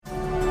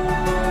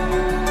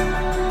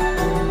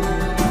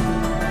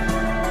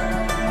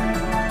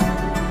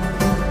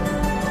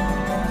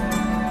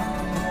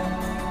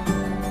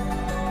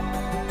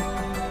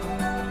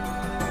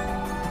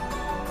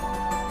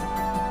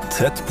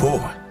Tett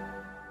på.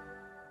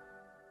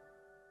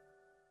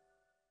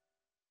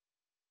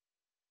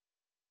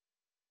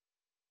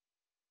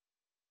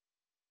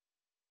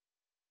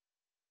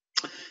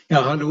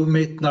 Ja, hallo,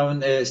 mitt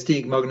navn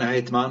Stig Magne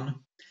Heitman.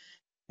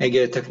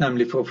 Jeg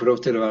takknemlig for å få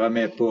lov til å være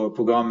med på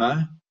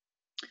programmet.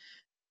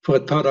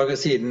 For et par dager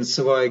siden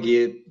så var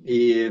jeg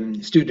i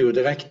studio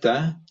direkte,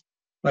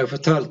 og jeg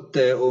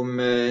fortalte om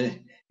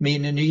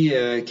mine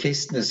nye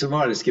kristne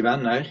somaliske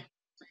venner.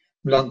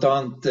 Blant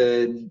annet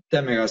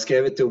dem jeg har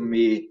skrevet om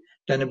i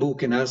denne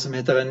boken her, som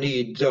heter En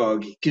ny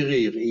dag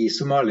gryr i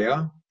Somalia.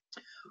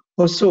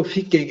 Og så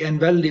fikk jeg en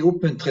veldig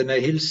oppmuntrende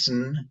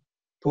hilsen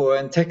på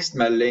en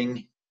tekstmelding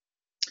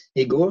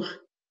i går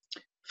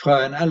fra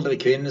en eldre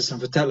kvinne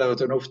som forteller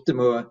at hun ofte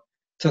må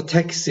ta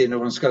taxi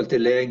når hun skal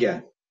til lege.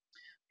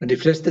 Men de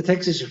fleste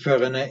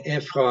taxisjåførene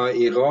er fra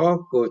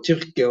Irak og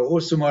Tyrkia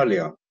og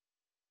Somalia.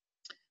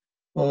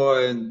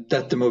 Og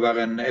dette må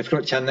være jeg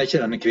kjenner ikke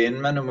denne kvinnen,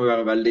 men hun må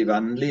være veldig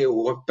vennlig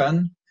og åpen,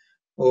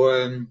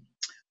 og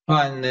ha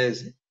en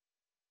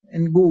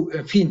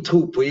fin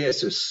tro på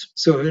Jesus.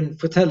 Så hun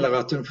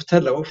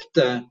forteller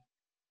ofte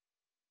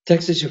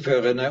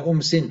taxisjåførene om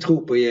sin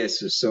tro på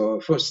Jesus,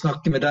 og får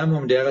snakke med dem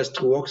om deres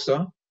tro også,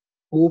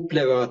 og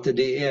opplever at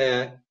de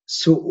er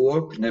så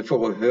åpne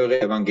for å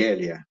høre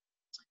evangeliet.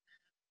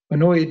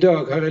 Og nå i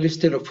dag har jeg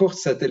lyst til å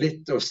fortsette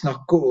litt å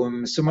snakke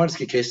om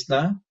somalske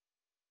kristne.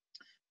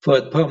 For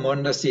et par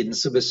måneder siden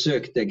så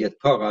besøkte jeg et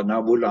par av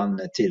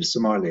nabolandene til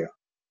Somalia.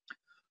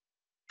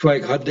 For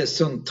jeg hadde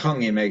sånn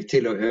trang i meg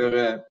til å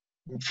høre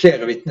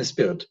flere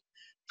vitnesbyrd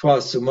fra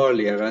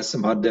somaliere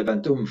som hadde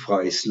vendt om fra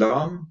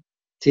islam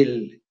til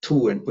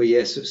troen på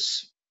Jesus.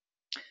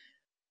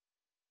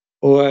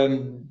 Og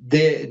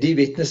de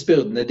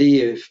vitnesbyrdene de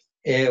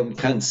er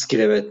omtrent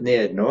skrevet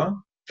ned nå,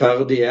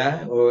 ferdige,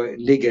 og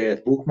ligger i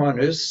et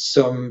bokmanus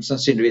som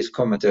sannsynligvis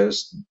kommer til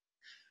høsten.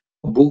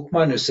 Og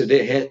bokmanuset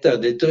det heter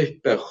 «Det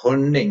drypper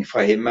honning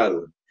fra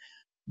himmelen».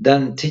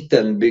 Den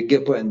titelen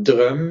bygger på en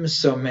drøm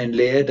som en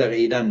leder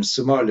i den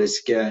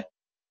somaliske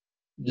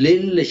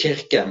lille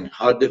kirken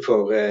hadde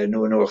for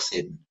noen år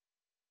siden.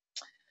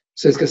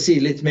 Så jeg skal si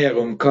litt mer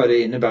om hva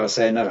det innebærer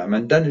senere.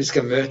 Men den vi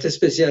skal møte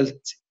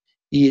spesielt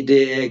i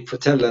det jeg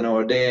forteller nå,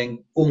 det er en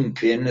ung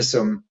kvinne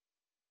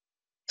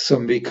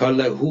som vi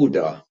kaller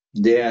Hoda.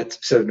 Det er et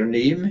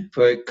pseudonym,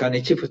 for jeg kan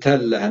ikke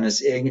fortelle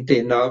hennes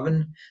egentlige navn,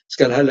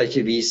 skal heller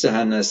ikke vise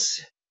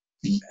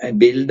en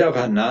bilde av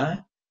henne,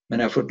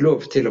 men jeg har fått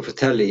lov til å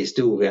fortelle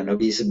historien og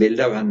vise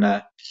bilde av henne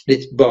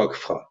litt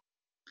bakfra.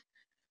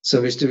 Så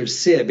hvis du vil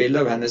se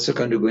bilde av henne, så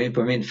kan du gå inn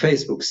på min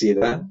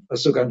Facebook-side, og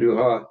så kan du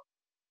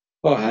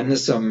ha henne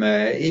som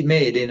med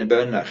i dine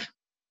bønner.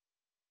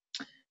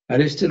 Jeg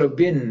har lyst til å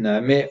begynne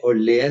med å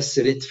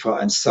lese litt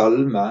fra en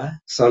salme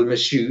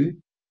 7,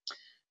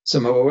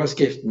 som har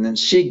overskriften En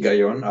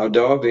Shigajon av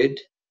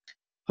David.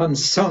 Han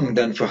sang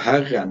den for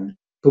Herren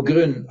på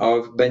grunn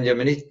av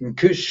benjaminitten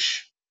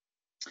Kush,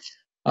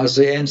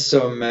 altså en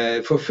som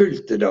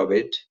forfulgte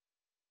David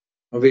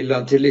og ville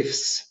han til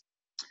livs.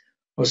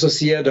 Og så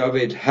sier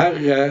David,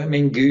 Herre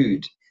min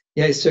Gud,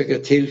 jeg søker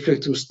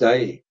tilflukt hos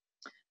deg.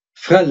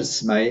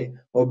 Frels meg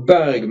og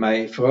berg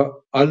meg fra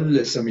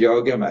alle som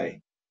jager meg.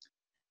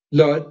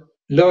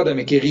 La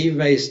dem ikke rive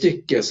meg i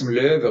stykker som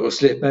løver og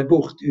slippe meg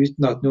bort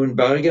uten at noen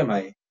berger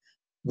meg.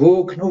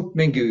 Våkn opp,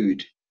 min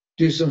Gud,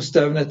 du som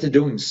stevner til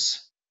doms.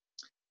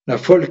 La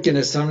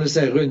folkene samle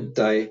seg rundt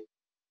deg,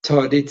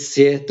 ta ditt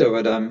sete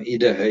over dem i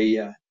det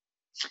høye.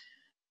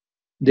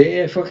 Det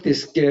er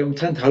faktisk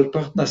omtrent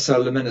halvparten av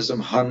salmene som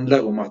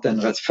handler om at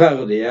den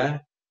rettferdige,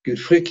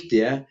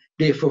 gudfryktige,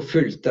 blir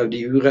forfulgt av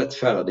de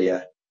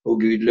urettferdige og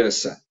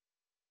gudløse.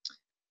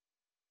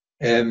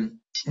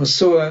 Og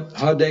så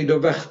hadde jeg da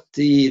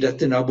vært i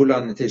dette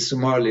nabolandet til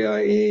Somalia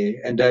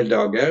i en del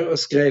dager og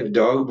skrev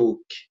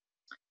dagbok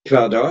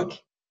hver dag.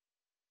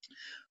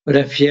 Og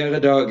den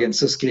 4. dagen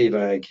så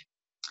skriver jeg,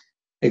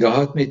 jeg har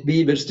hatt mitt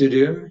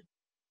bibelstudium.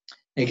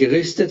 Jeg er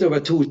rystet over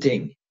 2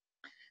 ting.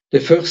 Det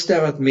første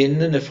er at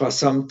minnene fra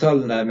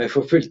samtalene med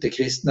forfulgte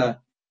kristne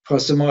fra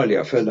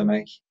Somalia følger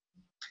meg.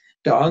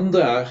 Det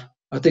andre er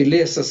at jeg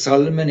leser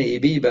salmene i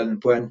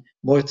Bibelen på en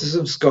måte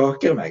som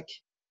skaker meg.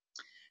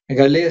 Jeg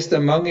har lest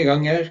dem mange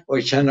ganger,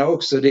 og jeg kjenner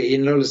også det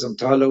innholdet som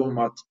taler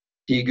om at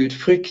de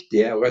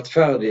gudfryktige og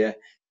rettferdige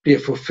blir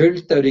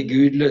forfulgt av de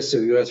gudløse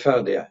og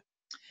urettferdige.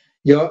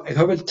 Ja, jeg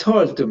har vel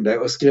talt om det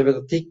og skrevet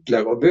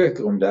artikler og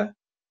bøker om det,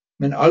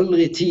 men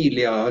aldri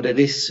tidligere har det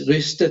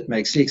rystet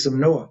meg slik som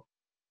nå.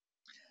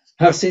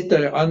 Her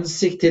sitter jeg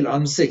ansikt til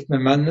ansikt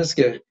med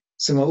mennesker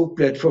som har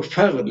opplevd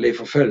forferdelig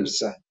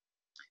forfølgelse.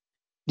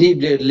 De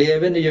blir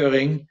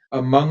levendegjøring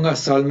av mange av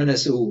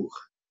salmenes ord.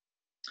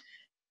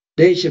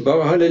 Det er ikke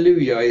bare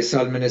halleluja i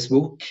salmenes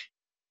bok,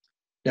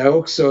 det er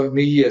også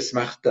mye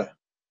smerte.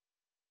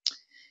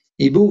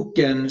 I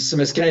boken som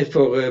jeg skrev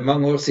for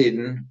mange år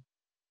siden,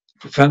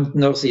 for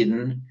 15 år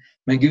siden,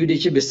 Men Gud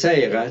ikke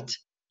beseiret,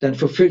 den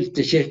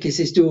forfulgte kirkes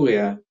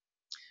historie,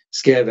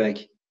 skrev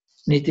jeg,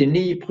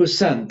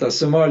 99% av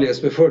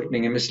Somalias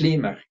befolkning er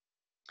muslimer.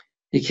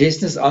 De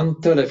kristnes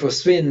antall er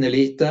forsvinnende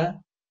lite,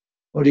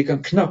 og de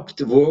kan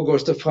knapt våge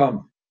å stå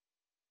fram.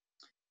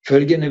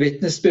 Følgende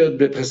vitnesbyrd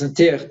ble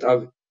presentert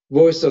av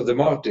Voice of the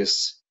Martyrs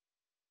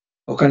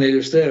og kan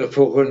illustrere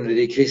forholdene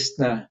de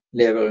kristne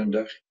lever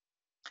under.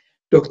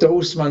 Dr.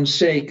 Osman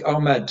Sheikh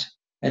Ahmed,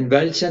 en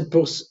velkjent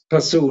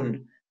person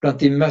blant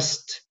de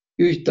mest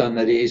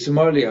utdannede i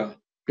Somalia,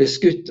 ble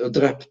skutt og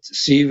drept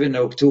 7.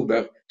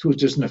 oktober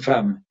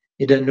 2005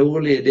 i den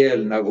nordlige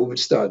delen av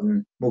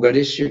hovedstaden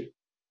Mogadishu.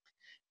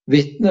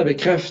 Vitner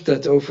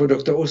bekreftet overfor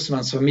Dr.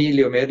 Osmans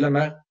familie og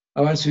medlemmer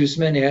av hans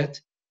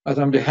husmenighet at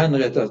han ble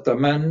henrettet av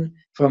menn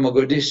fra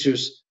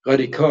Mogadishus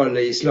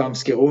radikale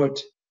islamske råd.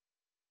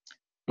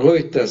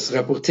 Reuters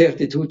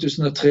rapporterte i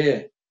 2003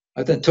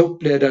 at en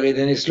toppleder i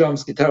den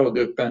islamske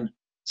terrorgruppen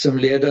som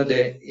leder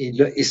det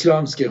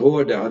islamske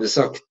rådet hadde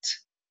sagt: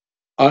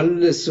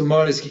 alle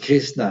somaliske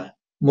kristne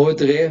må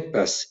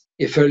drepes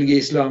ifølge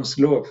islamsk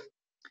lov.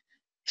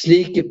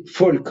 Slike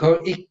folk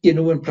har ikke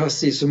noen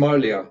plass i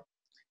Somalia.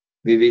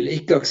 Vi vil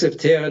ikke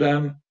akseptere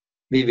dem,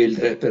 vi vil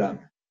drepe dem.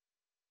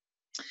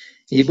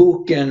 I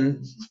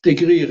boken Det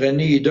gryr en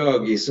ny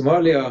dag i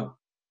Somalia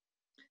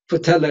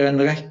forteller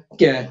en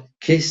rekke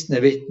kristne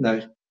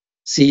vitner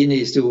sine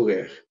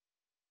historier.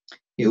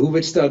 I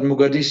hovedstaden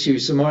Mogadishu i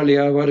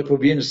Somalia var det på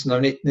begynnelsen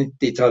av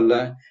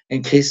 1990-tallet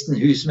en kristen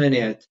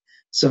husmenighet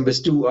som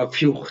bestod av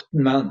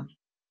 14 menn.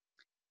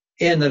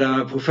 En av dem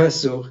er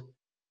professor,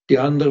 de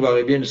andre var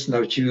i begynnelsen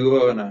av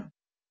 20-årene.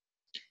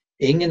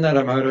 Ingen av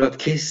dem hadde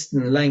vært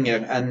kristen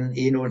lenger enn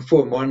i noen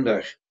få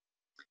måneder.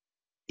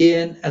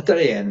 En etter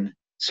en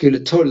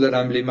skulle 12 av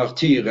dem bli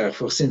martyrer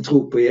for sin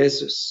tro på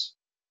Jesus.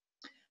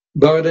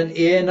 Bare den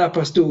ene av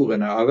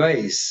pastorene,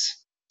 Aveis,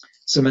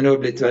 som er nå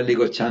blitt veldig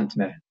godt kjent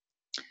med,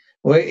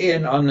 og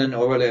en annen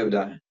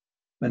overlevde,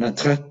 men den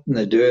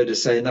 13. døde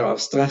senere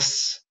av stress.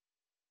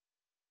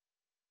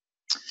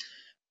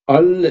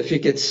 Alle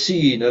fikk et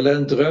syn eller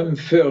en drøm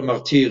før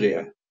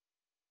martyriet.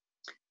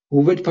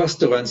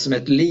 Hovedpastoren, som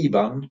het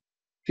Liban,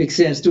 fikk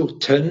se en stor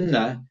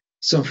tønne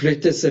som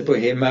flyttet seg på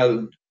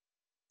himmelen.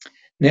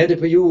 Nede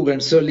på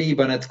jorden så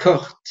Liban et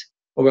kart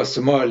over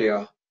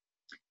Somalia.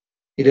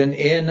 I den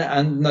ene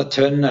enden av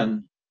tønnen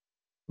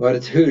var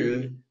det et hull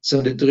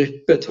som det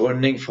dryppet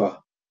honning fra.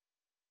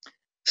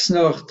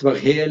 Snart var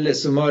hele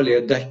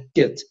Somalia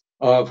dekket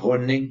av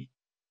honning.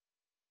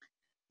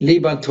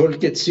 Liban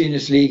tolket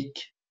synet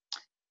slik: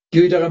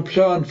 Gud har en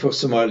plan for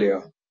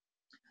Somalia.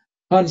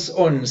 Hans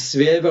ånd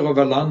svever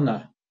over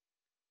landet.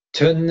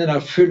 Tønnen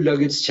er full av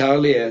Guds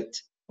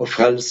kjærlighet og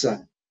frelse.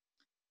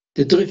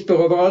 Det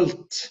drypper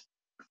overalt,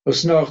 og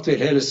snart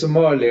vil hele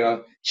Somalia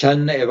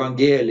kjenne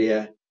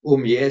evangeliet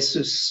om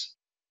Jesus.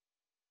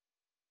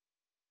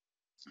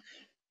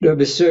 Da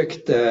jeg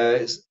besøkte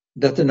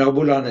dette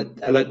nabolandet,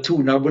 eller 2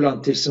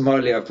 naboland til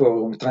Somalia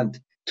for omtrent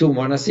 2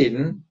 måneder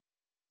siden,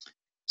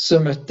 så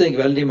møtte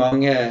jeg veldig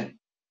mange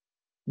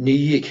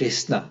nye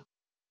kristne.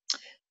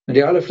 Men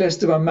de aller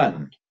fleste var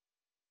menn.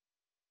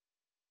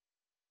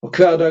 Og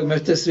hver dag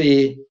møttes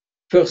vi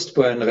først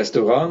på en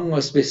restaurant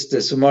og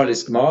spiste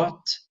somalisk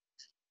mat,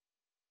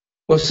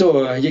 og så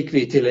gikk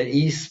vi til en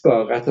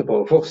isbar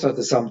etterpå og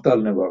fortsatte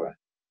samtalene våre.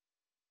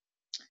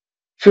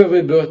 Før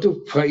vi brøt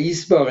opp fra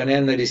isbaren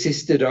en av de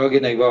siste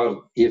dagene jeg var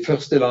i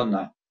første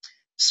landet,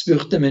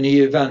 spurte min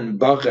nye venn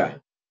Barre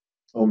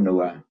om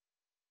noe.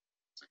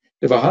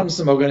 Det var han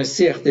som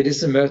organiserte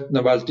disse møtene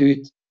og valgte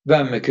ut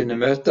hvem jeg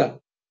kunne møte.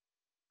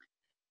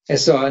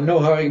 Jeg sa: nå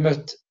har jeg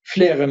møtt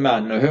flere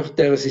menn og hørt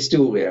deres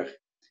historier.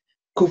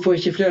 Hvorfor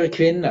ikke flere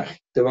kvinner?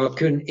 Det var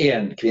kun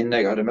 1 kvinne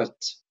jeg hadde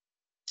møtt.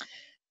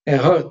 Jeg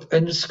har et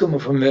ønske om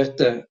å få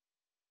møte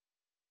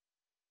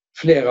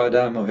flere av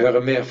dem og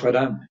høre mer fra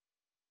dem.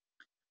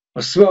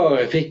 Og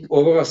svaret jeg fikk,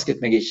 overrasket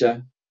meg ikke.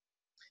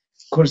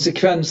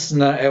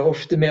 Konsekvensene er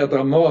ofte mer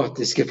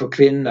dramatiske for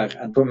kvinner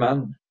enn for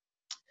menn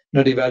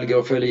når de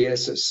velger å følge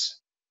Jesus.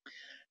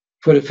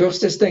 For det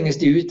første stenges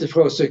de ute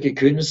fra å søke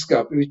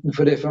kunnskap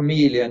utenfor det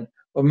familien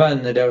og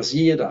mennene deres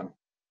gir dem.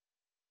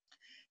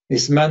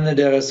 Hvis mennene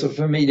deres og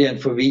familien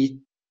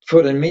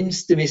får den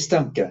minste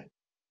mistanke,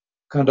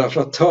 kan det ha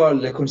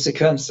fatale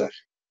konsekvenser.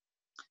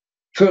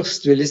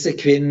 Først vil disse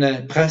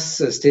kvinnene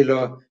presses til å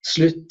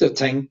slutte å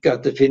tenke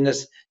at det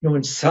finnes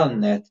noen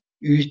sannhet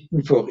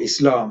utenfor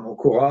islam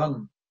og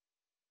Koranen.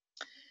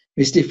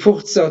 Hvis de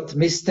fortsatt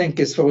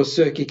mistenkes for å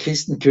søke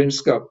kristen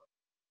kunnskap,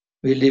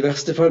 vil de i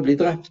verste fall bli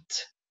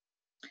drept.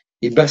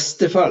 I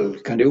beste fall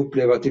kan de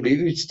oppleve at de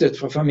blir utstøtt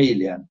fra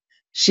familien,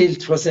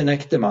 skilt fra sin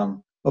ektemann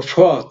og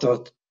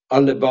fratatt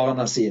alle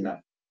barna sine.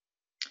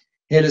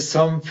 Hele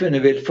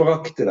samfunnet vil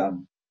forakte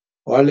dem,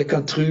 og alle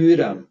kan true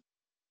dem.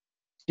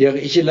 De har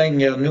ikke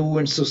lenger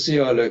noen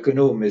sosial og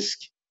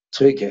økonomisk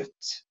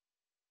trygghet.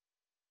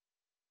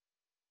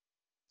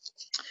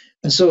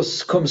 Men så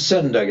kom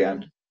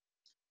søndagen,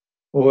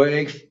 og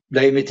jeg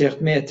ble invitert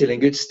med til en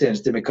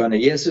gudstjeneste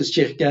med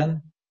Jesuskirken,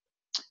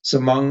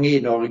 som mange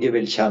i Norge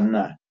vil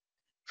kjenne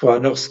fra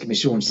norsk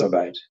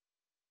misjonsarbeid.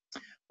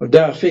 Og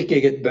der fikk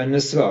jeg et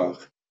bønnesvar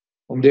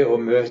om det å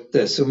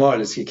møte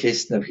somaliske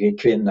kristne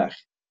kvinner.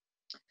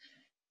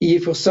 I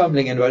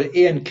forsamlingen var det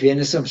 1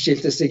 kvinne som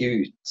skilte seg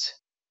ut.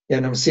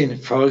 gjennom sin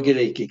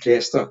fargerike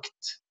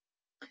klesdrakt.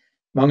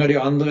 Mange av de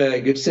andre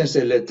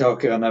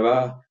gudstjenestedeltakerne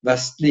var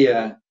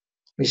vestlige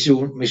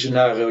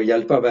misjonærer og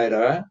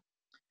hjelpearbeidere.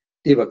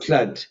 De var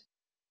kledd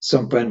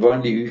som på en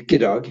vanlig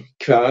ukedag,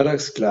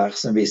 hverdagsklær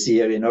som vi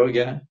sier i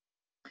Norge.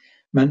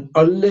 Men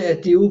alle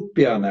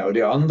etiopierne og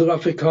de andre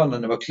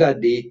afrikanerne var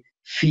kledd i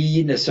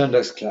fine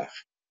søndagsklær.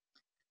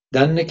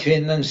 Denne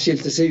kvinnen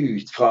skilte seg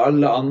ut fra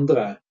alle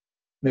andre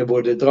med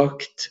både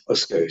drakt og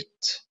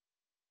skaut.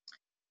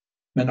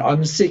 Men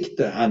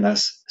ansiktet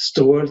hennes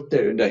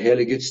strålte under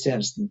hele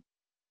gudstjenesten.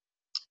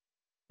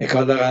 Jeg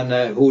kaller henne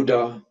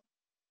Huda.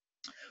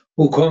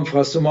 Hun kom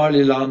fra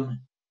Somaliland.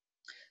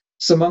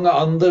 Som mange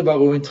andre var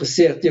hun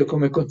interessert i å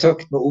komme i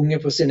kontakt med unge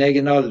på sin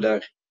egen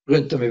alder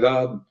rundt om i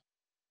verden.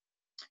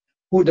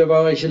 Huda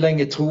var ikke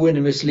lenger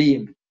troende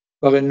muslim,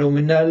 var en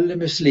nominell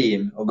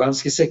muslim og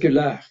ganske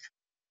sekulær,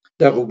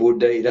 der hun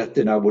bodde i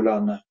dette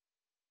nabolandet.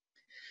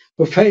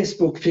 På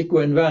Facebook fikk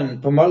hun en venn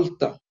på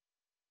Malta.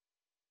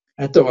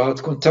 Etter å ha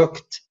hatt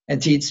kontakt en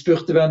tid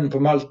spurte vennen på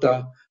Malta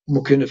om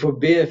hun kunne få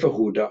be for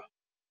Huda.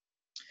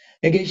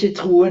 Jeg ikke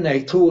troende,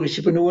 jeg tror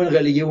ikke på noen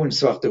religion,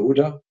 svarte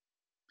Huda.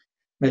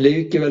 Men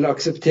likevel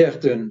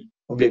aksepterte hun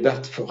å bli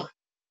bedt for.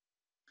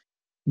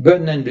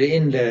 Bønnen ble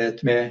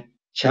innledet med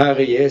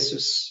 «Kjære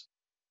Jesus».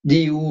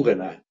 De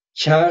ordene,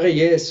 «Kjære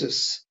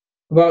Jesus»,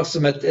 var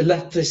som et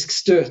elektrisk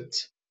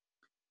støt.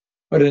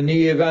 Og den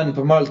nye vennen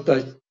på Malta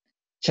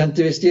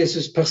kjente visst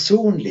Jesus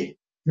personlig.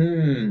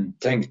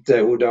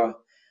 Tenkte Huda,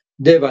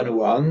 det var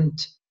noe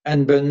annet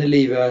enn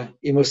bønnelivet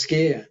i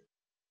moskeen.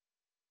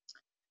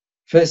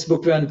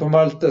 Facebook-vennen på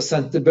Malta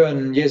sendte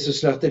bønnen Jesus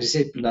lærte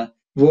disiplene,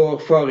 vår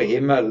far i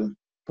himmelen,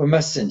 på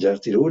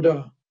Messenger til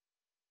Huda.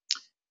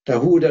 Da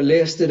Huda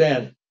leste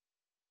denne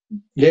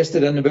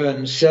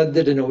bønnen,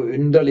 skjedde det noe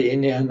underlig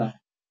inni henne.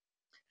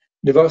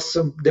 Det var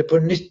som det på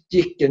nytt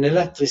gikk en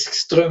elektrisk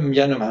strøm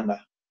gjennom henne.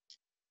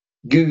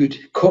 Gud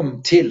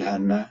kom til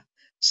henne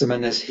som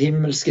hennes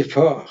himmelske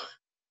far.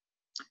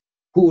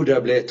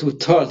 Huda ble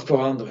totalt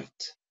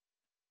forandret.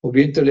 Hun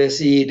begynte å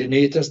lese i Det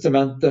nye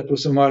testamentet på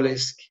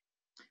somalisk,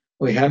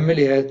 og i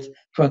hemmelighet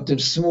fant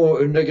hun små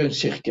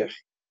undergrunnskirker.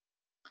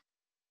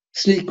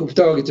 Slik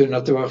oppdaget hun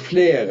at det var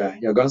flere,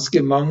 ja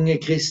ganske mange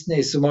kristne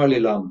i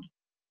Somaliland.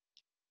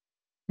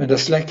 Men da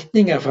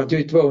slektninger fant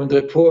ut hva hun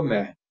drev på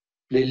med,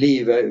 ble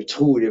livet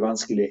utrolig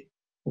vanskelig,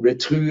 og ble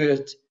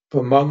truet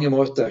på mange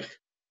måter.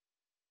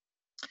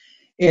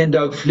 En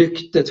dag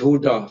flyktet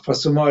Huda fra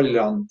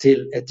Somaliland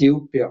til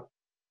Etiopia.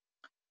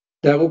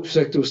 Der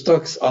oppsøkte hun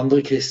straks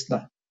andre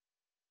kristne.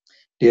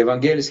 De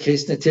evangelisk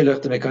kristne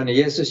tilhørte Magne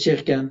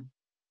Jesuskirken,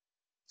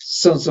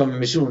 sånn som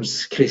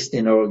misjonskristne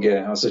i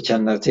Norge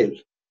kjenner til.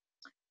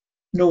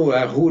 Nå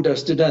er Huda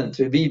student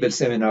ved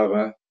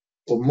bibelseminaret,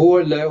 og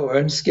målet og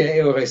ønsket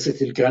er å reise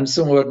til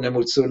grenseområdene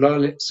mot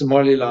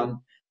Somaliland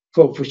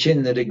for å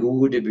forkynne det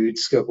gode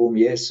budskapet om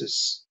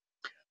Jesus,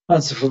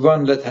 han som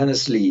forvandlet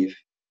hennes liv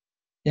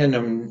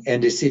gjennom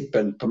en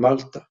disippel på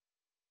Malta.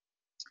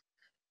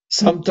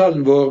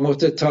 Samtalen vår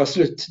måtte ta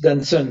slutt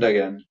den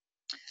søndagen,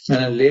 men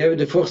han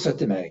levde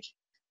fortsatt i meg,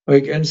 og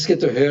jeg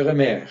ønsket å høre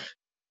mer.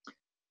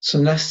 Så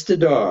neste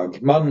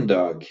dag,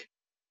 mandag,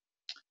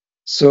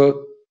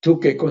 så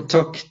tok jeg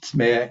kontakt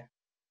med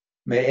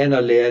en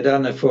av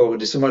lederne for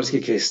de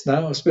somaliske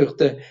kristne og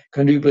spurte,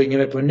 kan du bringe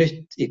meg på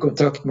nytt i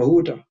kontakt med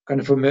Huda? Kan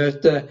jeg få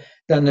møte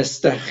denne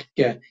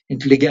sterke,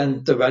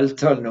 intelligente og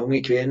veltalende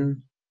unge kvinnen?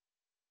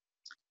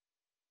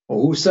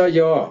 Og hun sa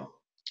ja,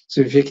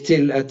 så vi fikk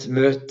til et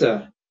møte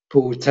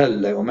på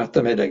hotellet om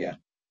ettermiddagen.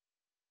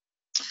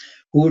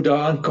 Huda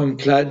ankom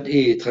kledd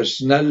i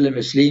tradisjonelle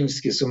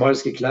muslimske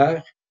somaliske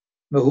klær,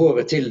 med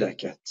håret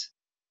tildekket.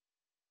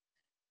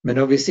 Men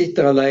når vi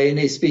sitter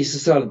alene i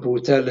spisesalen på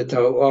hotellet,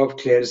 tar hun av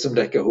kledet som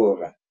dekker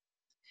håret.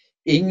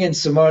 Ingen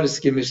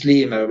somaliske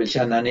muslimer vil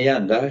kjenne henne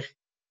igjen der.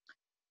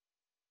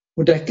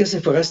 Hun dekker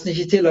seg forresten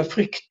ikke til av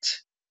frykt,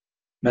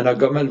 men av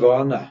gammel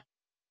vane.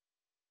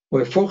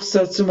 Hun er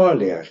fortsatt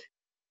somalier,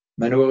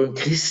 men hun er en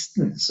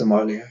kristen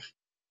somalier.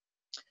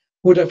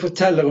 Huda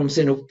forteller om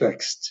sin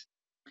oppvekst.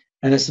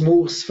 Hennes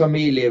mors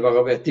familie var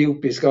av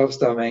etiopisk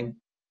avstamming,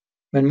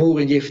 men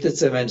moren giftet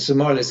seg med en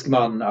somalisk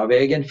mann av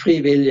egen fri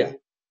vilje.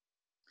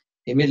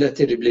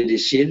 Imidlertid ble de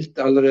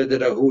skilt allerede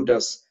da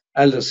Hudas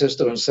eldre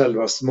søster og hun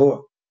selv var små.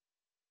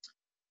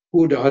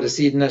 Huda hadde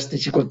siden nesten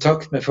ikke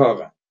kontakt med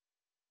faren.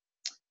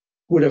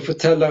 Huda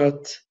forteller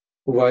at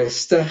hun var en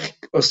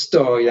sterk og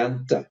sta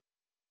jente.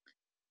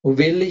 Hun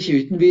ville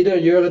ikke uten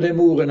videre gjøre det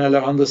moren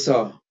eller andre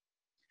sa.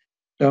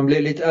 Da hun ble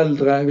litt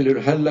eldre, ville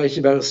hun heller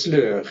ikke være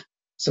slør,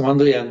 som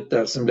andre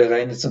jenter som ble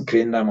regnet som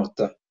kvinner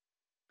måtte.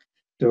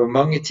 Det var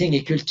mange ting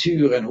i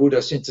kulturen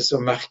Huda syntes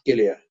var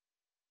merkelige.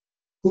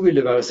 Hun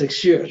ville være seg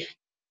selv.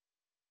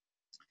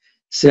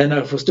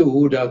 Senere forstod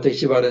Huda at det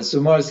ikke var den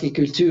somaliske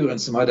kulturen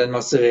som hadde en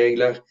masse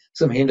regler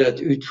som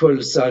hindret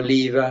utfoldelse av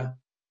livet,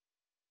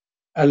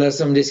 eller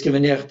som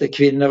diskriminerte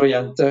kvinner og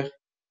jenter.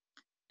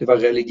 Det var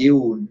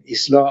religion,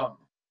 islam.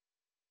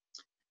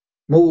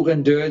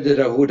 Moren døde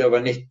da Huda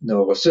var 19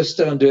 år, og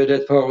søsteren døde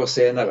et par år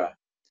senere.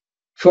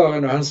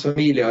 Faren og hans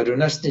familie hadde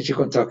hun nesten ikke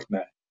kontakt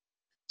med.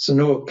 så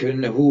nå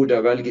kunne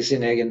Hoda velge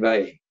sin egen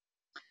vei.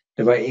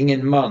 Det var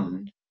ingen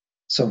mann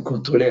som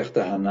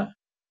kontrollerte henne.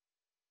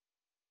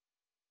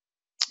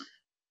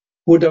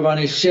 Hoda var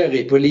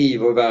nysgjerrig på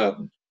liv og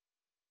verden.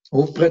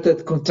 Hun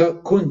opprettet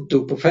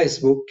konto på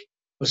Facebook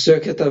og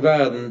søkte etter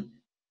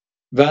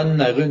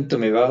venner rundt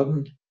om i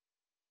verden.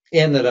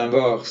 En av dem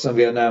var, som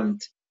vi har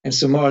nevnt, en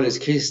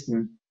somalisk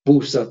kristen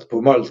bosatt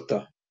på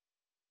Malta.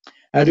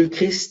 Er du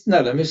kristen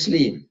eller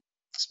muslim?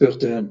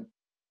 Spurte hun.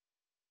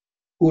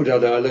 Hoda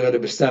hadde allerede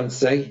bestemt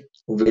seg,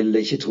 hun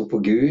ville ikke tro på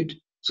Gud,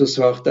 så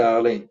svarte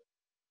ærlig.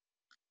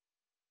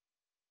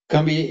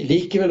 Kan vi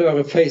likevel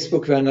være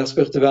Facebook-venner,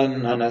 spurte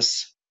vennen hennes.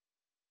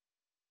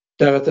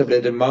 Deretter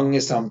ble det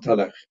mange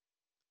samtaler.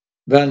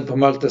 Vennen på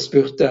Malta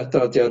spurte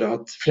etter at de hadde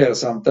hatt flere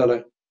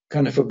samtaler,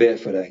 kan jeg få be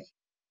for deg?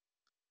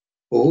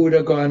 Og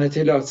Hoda ga henne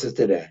tillatelse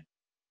til det,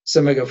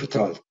 som jeg har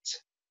fortalt.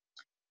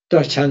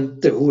 Da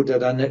kjente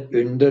Hoda denne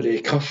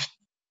underlige kraften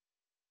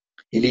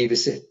i livet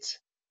sitt.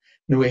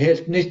 Noe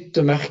helt nytt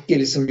og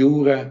merkelig som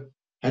gjorde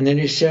henne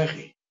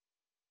nysgjerrig.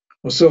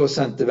 Og så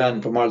sendte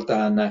vennen på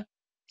Malta henne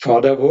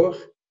Fader vår,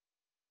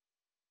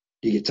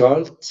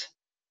 digitalt.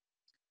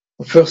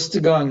 Og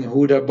første gang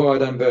Hoda ba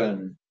den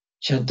bønnen,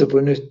 kjente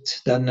på nytt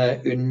denne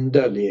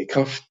underlige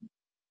kraften.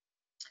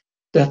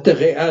 Dette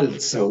er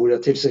reelt, sa Hoda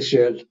til seg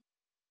selv.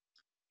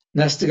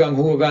 Neste gang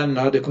hun og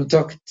vennen hadde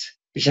kontakt,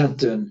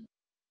 bekjente hun,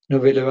 nå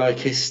vil jeg være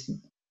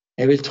kristen.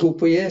 Jeg vil tro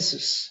på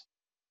Jesus.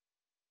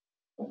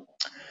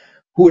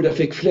 Hoda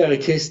fikk flere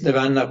kristne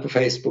venner på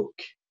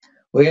Facebook,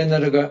 og en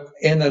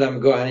av dem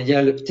ga henne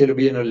hjelp til å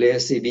begynne å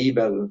lese i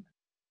Bibelen.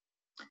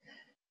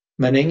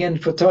 Men ingen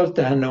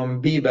fortalte henne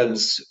om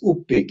Bibelens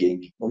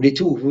oppbygging, om de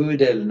to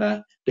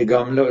hoveddelene, Det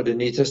gamle og Det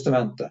nye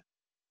testamentet,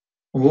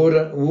 om hvor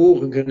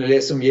hun kunne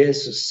lese om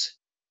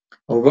Jesus,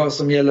 og hva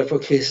som gjelder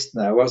for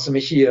kristne, og hva som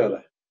ikke gjør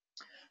det.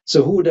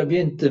 Så Hoda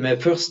begynte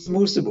med Første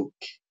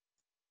Mosebok.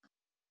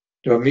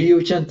 Det var mye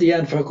hun kjente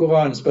igjen fra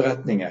Koranens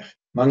beretninger,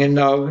 mange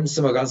navn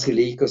som var ganske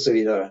like og så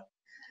videre.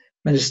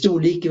 Men det sto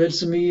likevel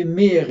så mye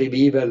mer i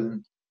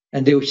Bibelen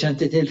enn det hun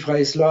kjente til fra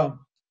islam.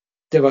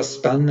 Det var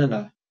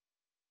spennende.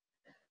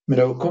 Men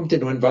da hun kom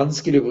til noen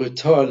vanskelige og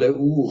brutale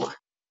ord,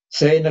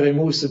 senere i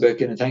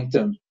Mosebøkene,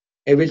 tenkte hun,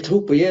 jeg vil tro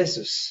på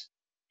Jesus,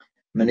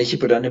 men ikke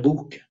på denne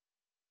boken.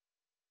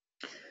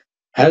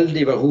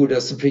 Heldig var Hoda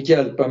som fikk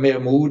hjelp av mer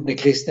modne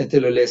kristne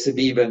til å lese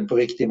Bibelen på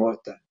riktig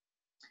måte.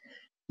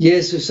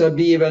 Jesus er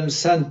Bibelens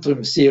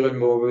sentrum, sier hun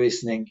med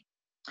overbevisning.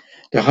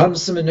 Det er han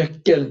som er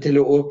nøkkelen til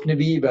å åpne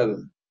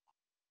Bibelen.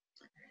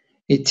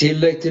 I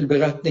tillegg til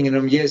beretningen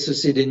om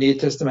Jesus i Det nye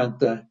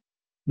testamentet,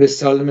 ble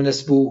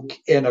Salmenes bok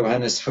en av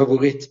hennes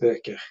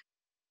favorittbøker.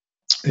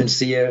 Hun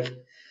sier,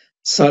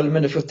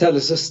 salmene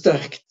forteller så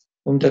sterkt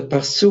om den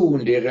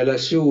personlige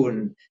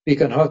relasjonen vi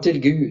kan ha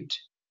til Gud.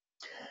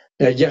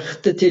 Det er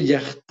hjerte til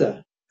hjerte,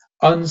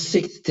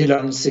 ansikt til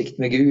ansikt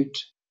med Gud.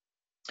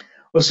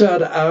 Og så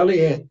er det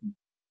ærligheten.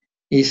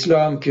 I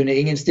islam kunne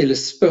ingen stille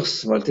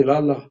spørsmål til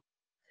Allah,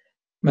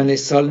 men i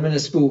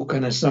Salmenes bok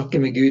kan en snakke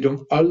med Gud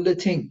om alle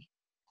ting.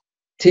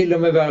 Til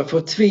og med være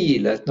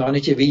fortvilet når han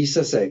ikke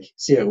viser seg,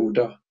 sier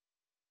Hoda.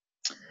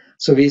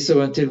 Så viser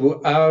hun til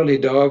hvor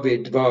ærlig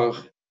David var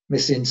med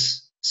sin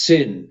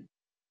synd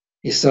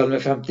i Salme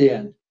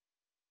 51,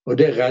 og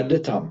det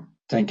reddet ham,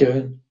 tenker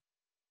hun.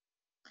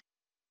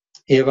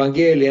 I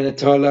evangeliene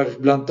taler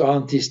blant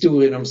annet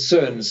historien om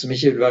sønnen som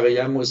ikke vil være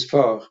hjemme hos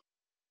far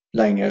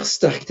lenger,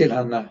 sterkt til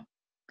henne.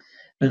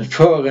 Men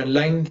faren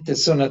lengtet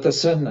sånn etter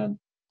sønnen,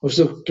 og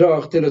så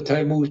klar til å ta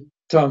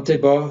ham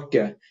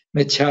tilbake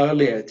med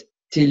kjærlighet,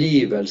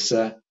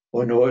 tilgivelse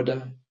og nåde.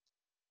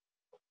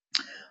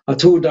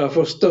 At Hoda har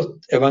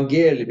forstått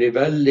evangeliet blir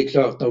veldig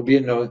klart når hun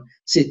begynner å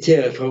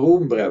sitere fra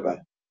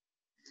Rombrevet.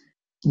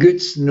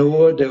 Guds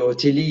nåde og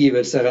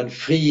tilgivelse er en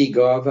fri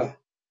gave,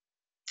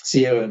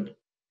 sier hun.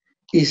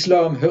 I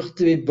islam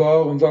hørte vi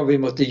bare om hva vi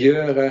måtte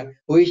gjøre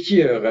og ikke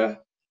gjøre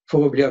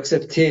for å bli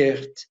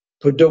akseptert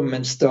på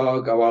dommens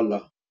dag av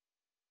Allah.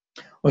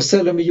 Og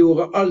selv om vi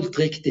gjorde alt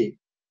riktig,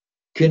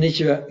 kunne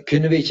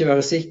vi ikke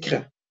være sikre.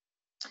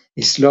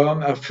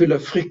 Islam er full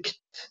av frykt,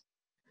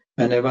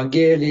 men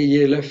evangeliet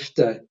gir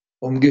løfte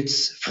om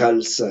Guds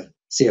frelse,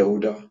 sier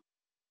Hoda.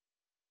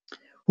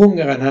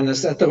 Hungeren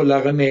hennes etter å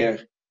lære mer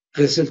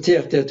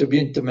resulterte i at hun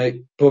begynte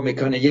på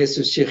Magne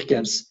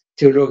Jesuskirkens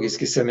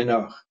teologiske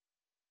seminar.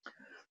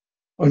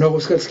 Og når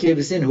hun skal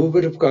skrive sin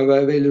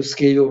hovedoppgave, vil hun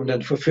skrive om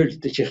den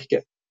forfulgte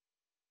kirke.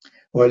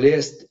 Hun har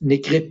lest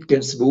Nick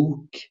Ripkens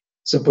bok,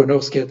 som på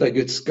norsk heter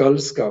Guds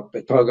galskap,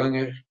 et par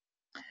ganger.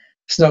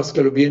 Snart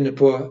skal hun begynne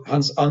på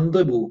hans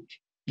andre bok,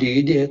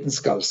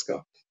 Lydighetens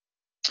galskap.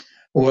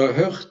 Hun har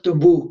hørt om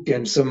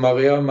boken som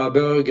Mariama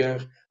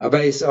Berger,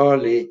 Abeis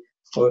Ali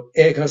og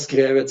jeg har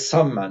skrevet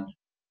sammen,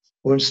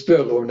 og hun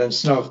spør om den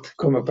snart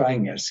kommer på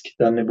engelsk,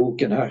 denne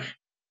boken her.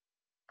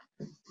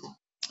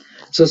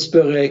 Så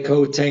spør jeg hva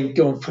hun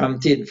tenker om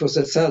fremtiden for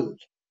seg selv.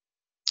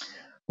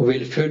 Hun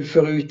vil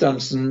fullføre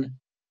utdannelsen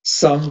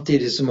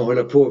samtidig som hun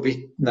holder på å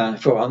vitne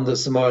for andre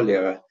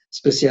somaliere,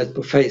 spesielt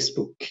på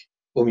Facebook,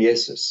 om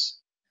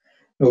Jesus.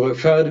 Når hun er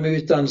ferdig med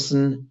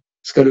utdannelsen,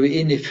 skal du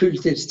inn i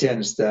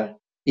fulltidstjeneste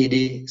i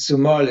de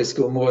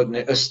somaliske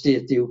områdene øst i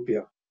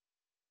Etiopia.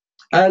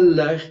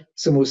 Eller,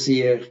 som hun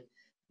sier,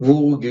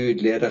 hvor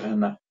Gud leder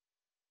henne.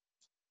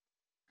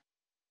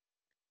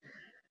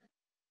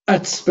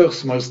 Et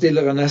spørsmål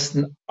stiller jeg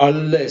nesten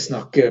alle jeg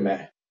snakker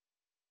med.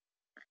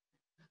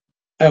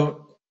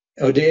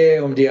 Og det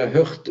er om de har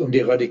hørt om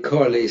de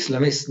radikale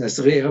islamistenes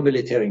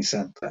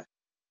rehabiliteringssentre.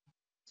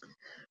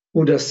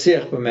 Hun da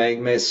ser på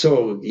meg med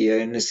sorg i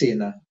øynene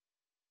sine.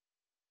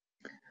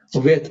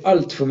 Hun vet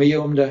alt for mye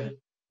om det,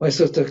 og er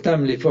så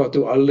takknemlig for at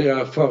hun aldri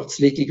har erfart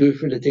slike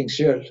grufulle ting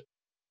selv.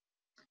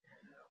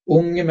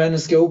 Unge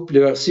mennesker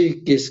opplever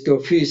psykiske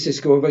og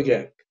fysiske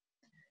overgrep.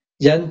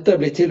 Jenter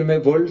blir til og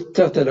med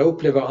voldtatt eller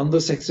opplever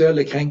andre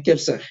seksuelle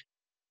krenkelser.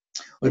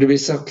 Og det blir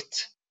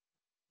sagt,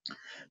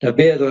 det er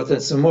bedre at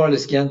en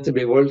somalisk jente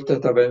blir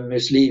voldtatt av en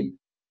muslim,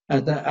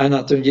 enn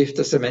at hun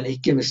gifter seg med en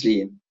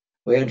ikke-muslim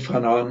og en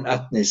fra en annen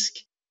etnisk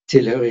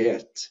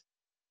tilhørighet.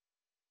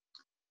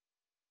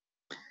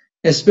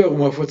 Jeg spør om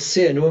hun har fått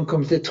se noen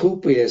komme til tro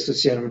på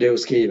Jesus gjennom det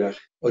hun skriver,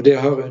 og det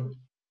har hun.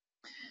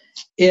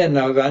 En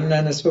av vennene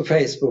hennes på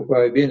Facebook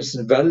var i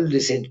begynnelsen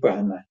veldig sint på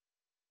henne,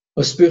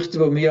 og spurte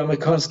hvor mye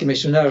amerikanske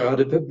misjonærer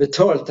hadde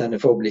betalt henne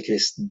for å bli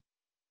kristen.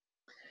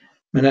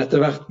 Men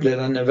etter hvert ble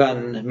denne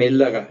vennen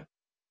mildere,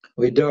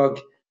 og i dag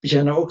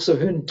bekjenner også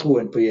hun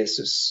troen på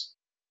Jesus.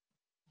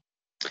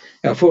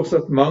 Jeg har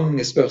fortsatt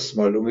mange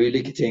spørsmål om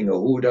ulike ting,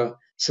 og hun da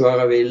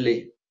svarer villig.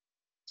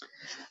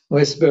 Og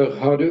jeg spør,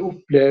 har du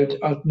opplevd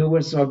at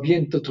noen som har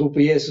begynt å tro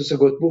på Jesus har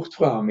gått bort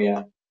fra ham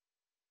igjen?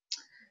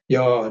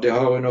 Ja, det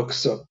har hun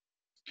også.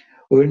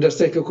 Og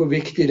understreker hvor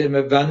viktig det er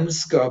med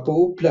vennskap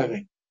og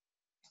opplæring.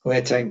 Og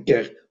jeg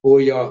tenker, å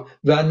ja,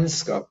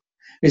 vennskap.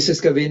 Hvis jeg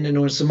skal vinne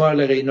noen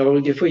somaliere i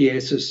Norge for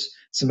Jesus,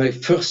 så må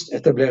jeg først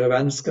etablere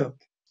vennskap.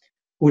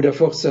 Og da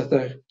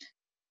fortsetter,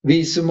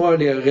 vi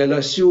somalier er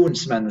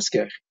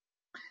relasjonsmennesker.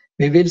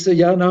 Vi vil så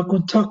gjerne ha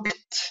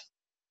kontakt.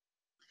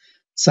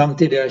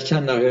 Samtidig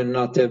erkjenner hun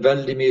at det er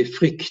veldig mye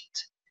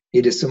frykt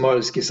i det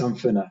somaliske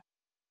samfunnet.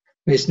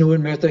 Hvis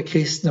noen møter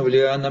kristne og vil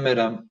gjøre venner med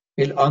dem,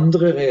 vil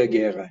andre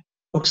reagere.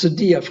 Også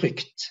de har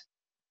frykt.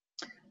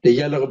 Det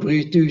gjelder å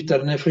bryte ut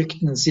av denne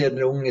frykten, sier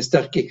den unge,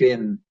 sterke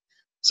kvinnen,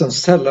 som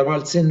selv har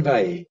valgt sin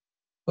vei,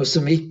 og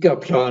som ikke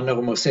har planer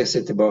om å se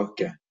seg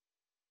tilbake.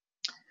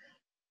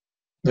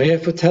 Når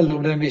jeg forteller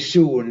om den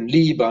visjonen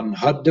Liban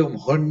hadde om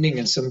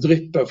honningen som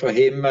drypper fra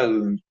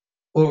himmelen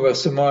over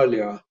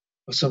Somalia,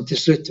 og som til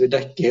slutt vil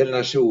dekke hele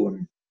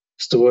nasjonen,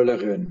 stråler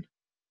hun.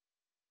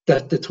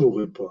 Dette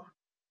tror hun på.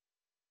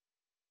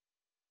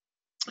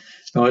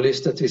 Nå har jeg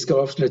lyst til at vi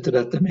skal avslutte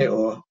dette med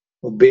å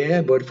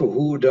be, både for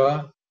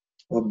Hoda,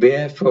 og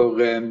be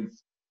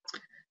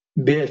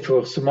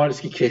for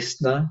somaliske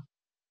kristne.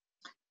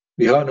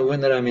 Vi har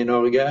noen av dem i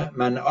Norge,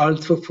 men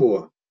alt for få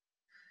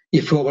i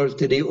forhold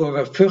til de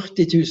over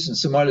 40 000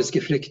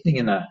 somaliske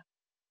flyktningene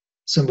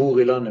som bor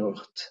i landet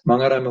vårt.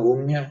 Mange av dem er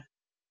unge.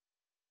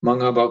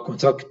 Mange har bare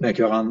kontakt med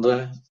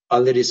hverandre.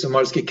 Alle de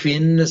somaliske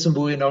kvinnene som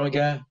bor i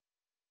Norge.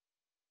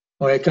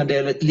 Og jeg kan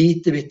dele et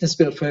lite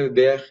vitnesbyrd før vi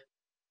ber.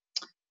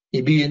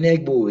 I byen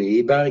jeg bor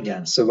i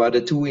Bergen, så var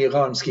det 2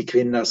 iranske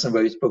kvinner som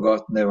var ute på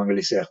gaten og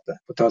evangeliserte,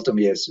 fortalte om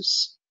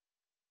Jesus.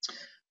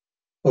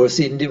 Og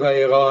siden de var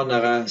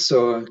iranere,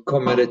 så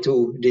kommer det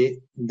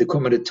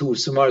 2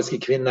 somaliske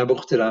kvinner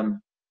bort til dem,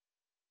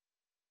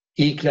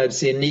 ikledd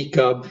sin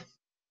nikab,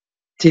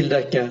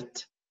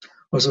 tildekket,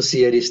 og så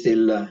sier de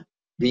stille,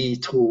 vi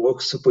tror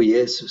også på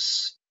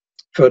Jesus,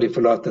 før de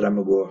forlater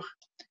dem og går.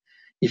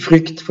 I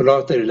frykt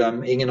forlater de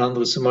dem, ingen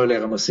andre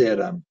somaliere må se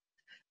dem.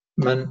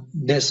 Men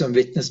det som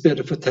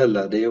vitnesbyrdet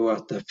forteller, det er jo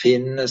at det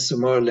finnes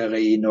somaliere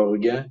i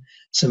Norge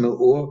som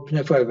er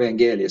åpne for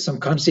evangeliet, som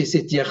kanskje i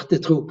sitt hjerte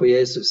tror på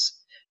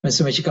Jesus, men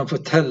som ikke kan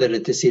fortelle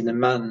det til sine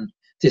menn,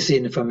 til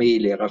sine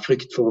familier, av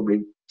frykt for å bli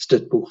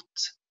støtt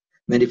bort.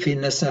 Men de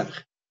finnes her.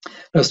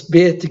 La oss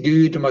be til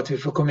Gud om at vi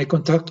får komme i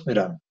kontakt med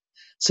dem,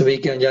 så vi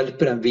kan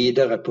hjelpe dem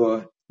videre på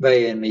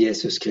veien med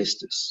Jesus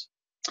Kristus.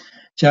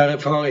 Kjære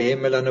Far i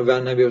himmelen, nå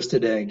vender vi oss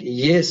til deg. I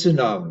Jesu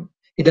navn,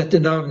 i dette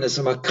navnet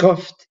som har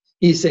kraft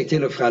i seg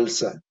til å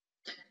frelse.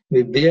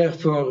 Vi ber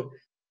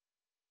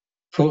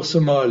for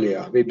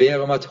Somalia. Vi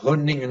ber om at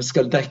honningen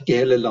skal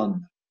dekke hele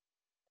landet.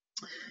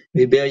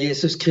 Vi ber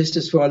Jesus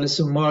Kristus for alle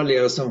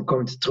somaliere som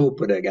kommer til tro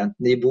på deg,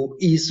 enten de bor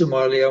i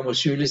Somalia og må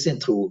skjule sin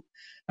tro,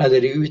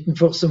 eller de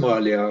utenfor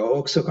Somalia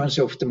og også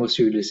kanskje ofte må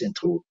skjule sin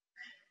tro.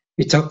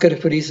 Vi takker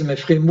deg for de som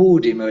er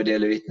frimodige med å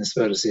dele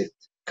vitnesbyrdet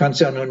sitt,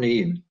 kanskje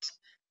anonymt,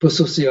 på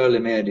sosiale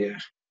medier.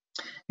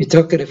 Vi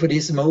takker deg for de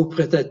som har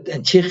opprettet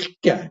en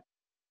kirke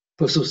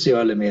på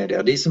sosiale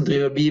medier, de som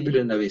driver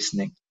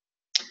bibelundervisning.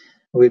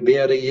 Og vi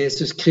ber deg,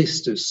 Jesus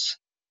Kristus,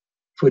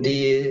 for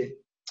de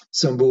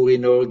som bor i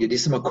Norge, de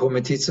som har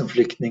kommet hit som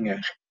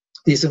flyktninger,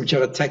 de som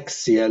kjører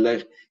taxi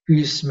eller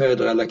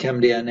husmødre eller hvem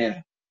de enn er.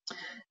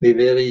 Vi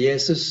ber deg,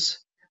 Jesus,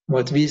 om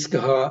at vi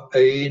skal ha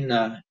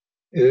øyne,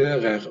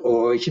 ører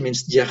og ikke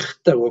minst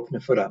hjerter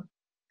åpne for dem.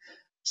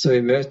 Så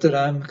vi møter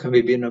dem, kan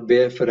vi begynne å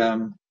be for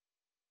dem.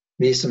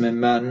 Vi som er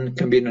menn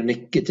kan begynne å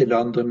nikke til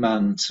andre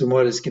menn,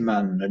 somaliske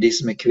menn, og de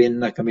som er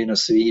kvinner kan begynne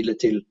å svile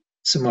til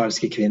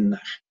somaliske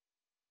kvinner.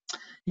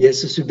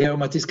 Jesus, vi ber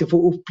om at de skal få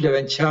oppleve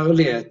en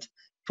kjærlighet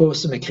for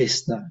oss som er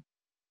kristne.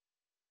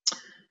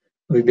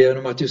 Og vi ber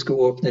om at du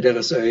skal åpne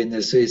deres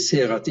øyne, så de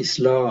ser at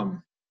islam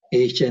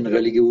er ikke en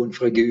religion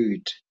fra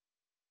Gud,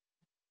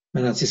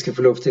 men at de skal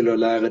få lov til å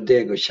lære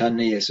deg å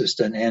kjenne Jesus,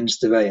 den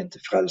eneste veien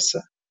til frelse.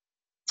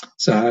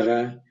 Så Herre,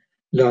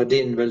 la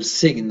din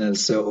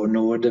velsignelse og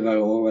nåde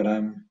være over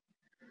dem,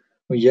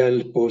 og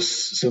hjelp oss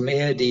som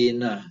er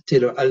dine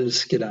til å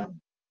elske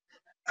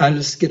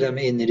dem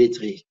inn i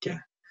ditt rike,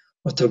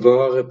 og ta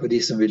vare på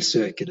de som vil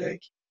søke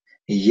deg.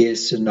 I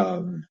Jesu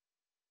navn.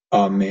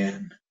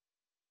 Amen.